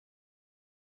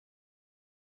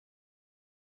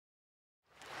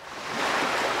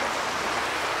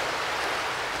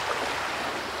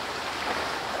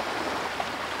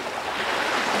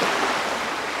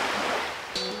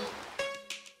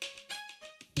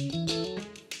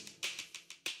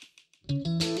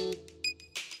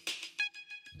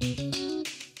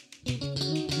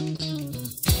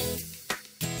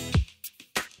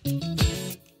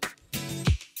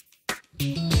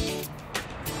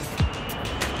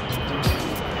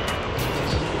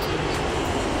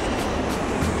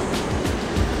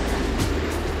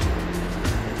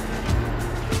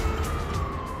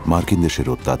মার্কিন দেশের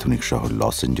অত্যাধুনিক শহর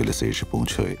লস অ্যাঞ্জেলেসে এসে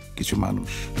পৌঁছয় কিছু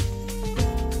মানুষ।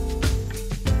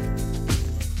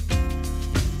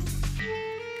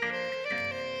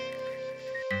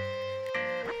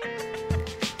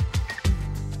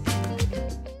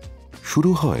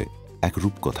 শুরু হয় এক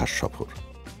রূপকথার সফর।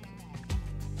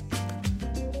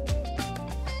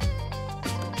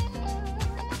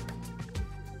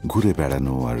 ঘুরে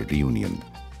বেড়ানো আর রিউনিয়ন,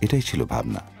 এটাই ছিল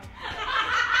ভাবনা।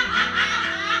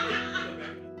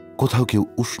 কোথাও কেউ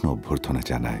উষ্ণ অভ্যর্থনা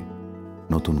জানায়,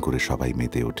 নতুন করে সবাই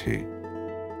মেতে ওঠে।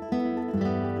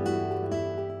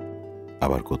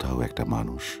 আবার কোথাও একটা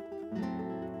মানুষ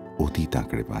অতীত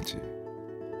আঁকড়ে বাঁচে।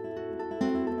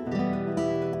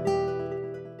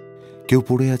 কেউ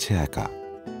পড়ে আছে একা,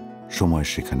 সময়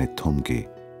সেখানে থমকে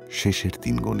শেষের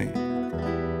দিন গোনে।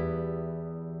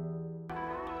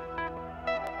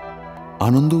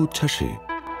 আনন্দ উচ্ছ্বাসে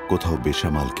কোথাও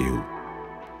বেসামাল কেউ,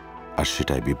 আর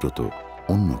সেটাই বিব্রত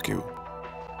অন্য কেউ।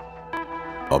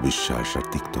 অবিশ্বাস আর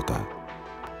তিক্ততা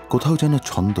কোথাও যেন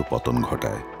ছন্দ পতন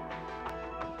ঘটায়।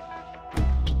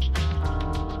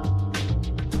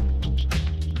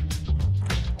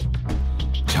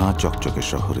 ঝাঁ চকচকে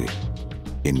শহরে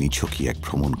এ নিছকই এক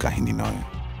ভ্রমণ কাহিনী নয়,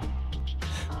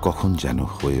 কখন যেন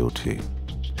হয়ে ওঠে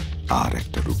আর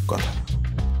একটা রূপকথা।